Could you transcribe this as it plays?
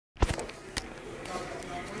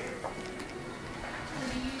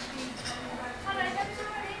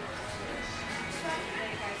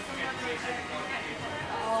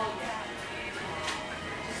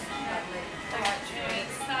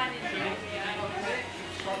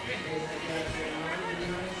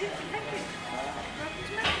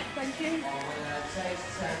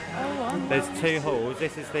There's two halls.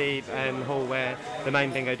 This is the hall where the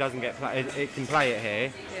main bingo doesn't get played. It can play it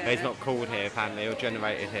here, but it's not called here apparently, or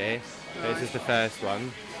generated here. But this is the first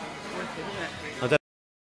one. I don't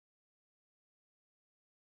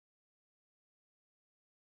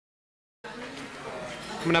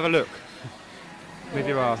Come and have a look. Move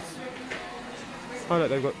your ass. Oh look,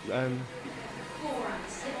 they've got oh,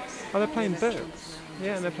 they're playing books.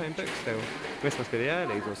 Yeah, and they're playing books still. This must be the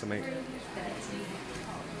earlies or something.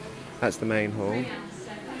 That's the main hall. A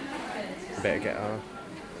bit of guitar.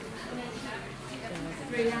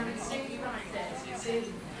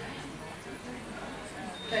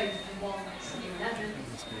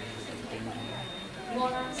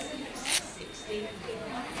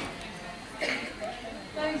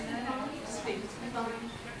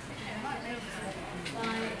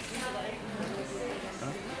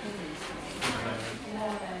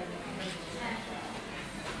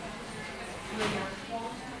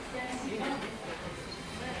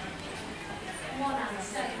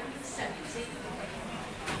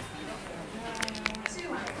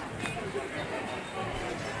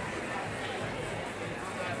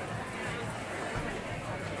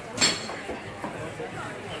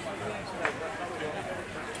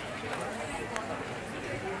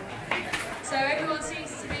 So everyone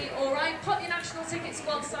seems to be all right. Put your national tickets to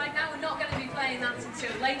one side now. We're not going to be playing that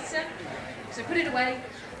until later. So put it away.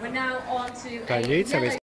 We're now on to Don't you tell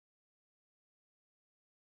me.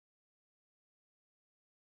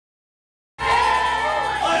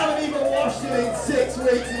 I haven't even washed it in 6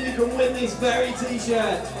 weeks and you can win this very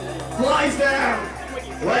t-shirt. Flies down.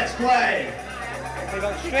 Let's play. We've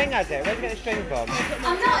got string, has it? Where'd you get the string from?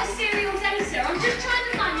 I'm not a serial dater, I'm just trying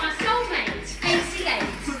to find my soulmate, 88.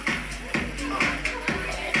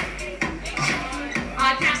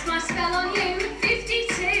 I cast my spell on you,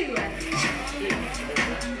 52.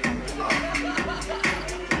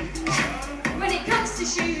 When it comes to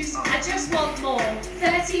shoes, I just want more,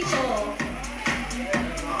 34.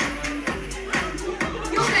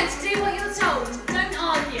 You're going to do what you're told, don't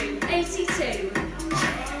argue, 82.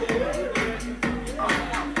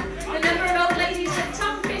 The number of old ladies that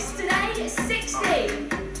tongue kissed today is 60.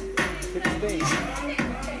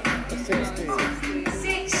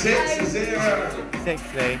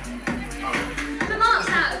 60. The mark's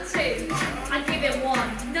out of 2. I give it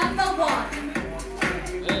 1. Number 1.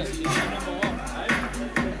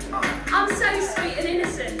 I'm so sweet and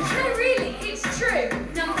innocent. No, really, it's true.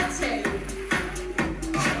 Number 2.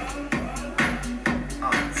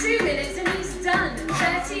 2 minutes and he's done.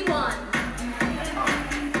 31.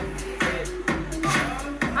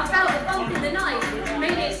 I felt a bump in the night.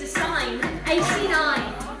 Maybe it's a sign.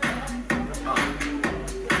 89.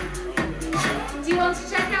 Do you want to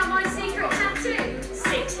check out my secret tattoo?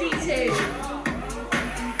 62.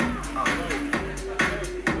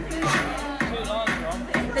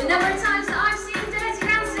 The number of times that I've seen Dirty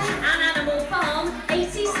Dancing and Animal Farm,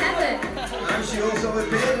 87. And she also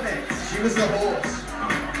appeared in it. She was the horse.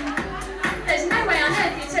 There's no way on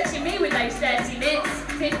earth you're touching me with those dirty mitts,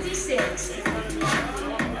 56.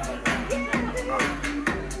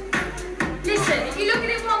 Listen, if you look at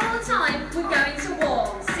it one more time, we're going to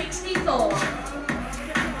war, 64.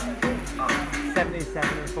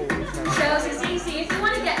 77 and 47. Girls, it's easy. If you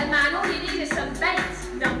want to get a man, all you need is some bait.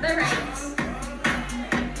 Number 8.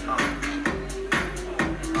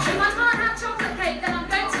 If I can't have chocolate cake, then I'm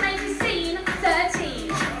going to make a scene.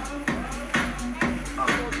 13.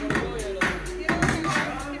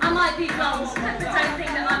 I might be blonde, but don't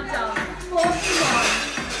think that I'm dumb. 41.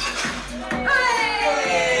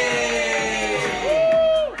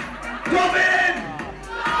 Robin!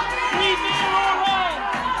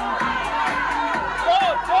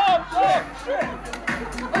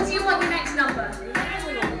 What do you want your next number? I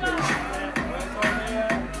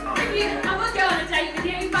would go on a date with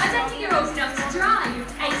you, but I don't think you're old enough to drive.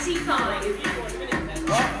 85.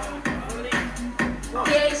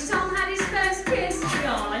 The age Tom had his first kiss.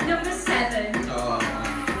 Oh, number 7.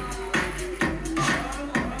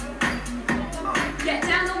 Get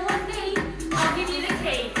down on one knee. I'll give you the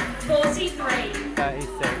key. 43.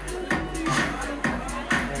 36.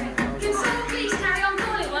 Can someone please carry on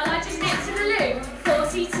calling while I just nip to the loo?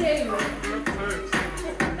 42.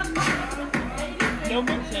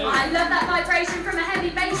 I love that vibration from a heavy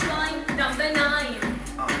bass line. Number 9.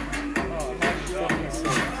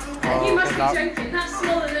 You must be joking, that's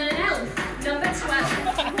smaller than an elf. Number 12.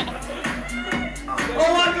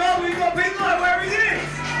 Oh my God, we've got Big Light, where he is!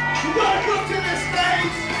 You've got to come to the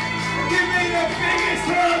stage! Give me the biggest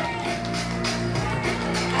hug!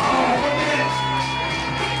 Oh, 1 minute!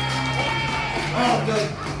 Oh, good.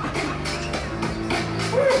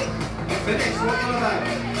 Woo. Finished, what about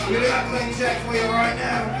that? outline check for you right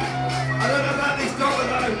now. I don't know about this dobber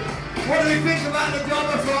though. What do we think about the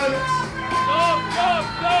dobber, folks?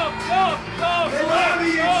 The louder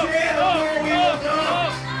you cheer, the more we will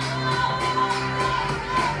dub.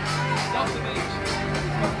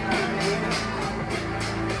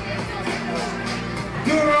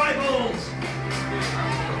 Good rivals.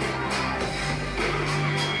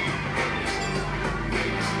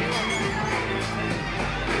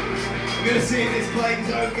 I'm going to see if this plane's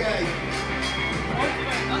okay.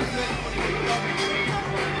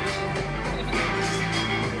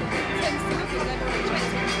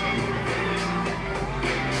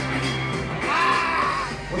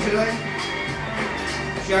 What's your name?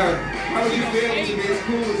 Sharon. How would you feel to be as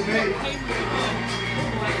cool as me?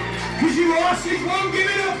 Because you arses won't give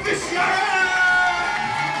it up for Sharon!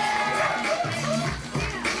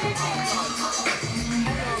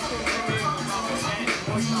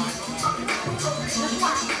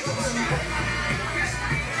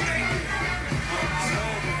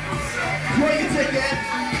 Enjoy your ticket.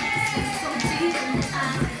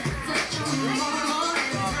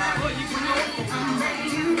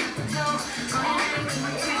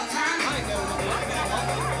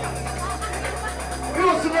 We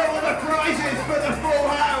also know what the prize is for the full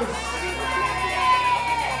house.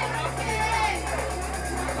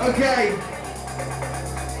 Okay.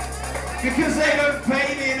 Because they don't pay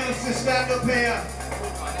me enough to stand up here,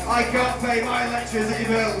 I can't pay my electricity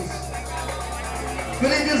bills.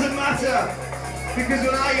 But it doesn't matter, because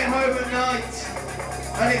when I get home at night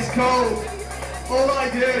and it's cold, all I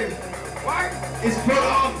do is put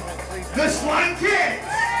on the slanket!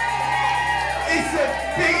 It's the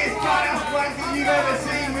biggest badass blanket you've ever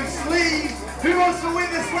seen with sleeves. Who wants to win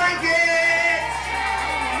the slanket?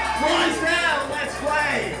 Rise down, let's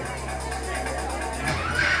play!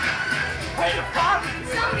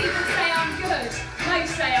 Some people say I'm good, most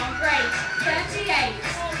say I'm great. 38.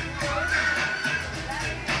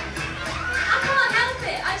 I can't help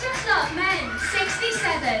it, I just love men.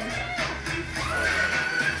 67.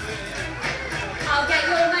 I'll get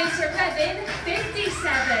your motor revving. 57.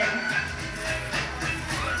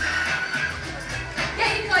 Get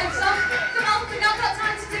your clothes on. Come on, we've not got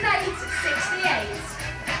time to debate. 68.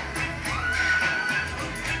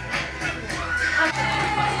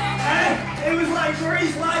 It was like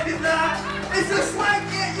Grease life in that. It's a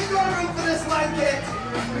slanket, you gotta run for the slanket.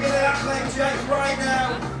 We're gonna have claim checks right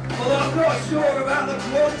now. Although I'm not sure about the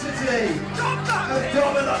quantity of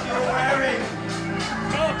dobber that you're wearing.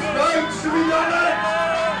 No, should we dobber?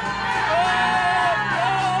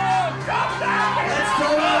 Let's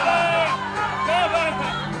dobber!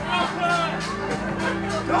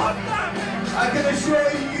 I can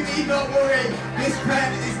assure you, you need not worry. This pen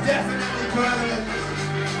is definitely permanent.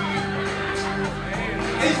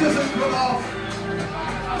 It doesn't come off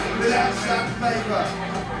without sandpaper.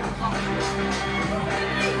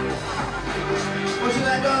 What's your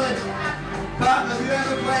name, darling? Pat, have you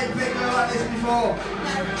ever played bingo like this before?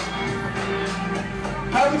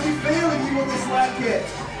 How would you feel if you won this slanket?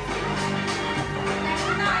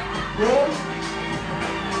 Warm?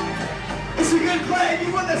 It's a good play.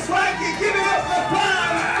 You won the slanket. Give it up for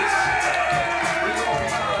Pat!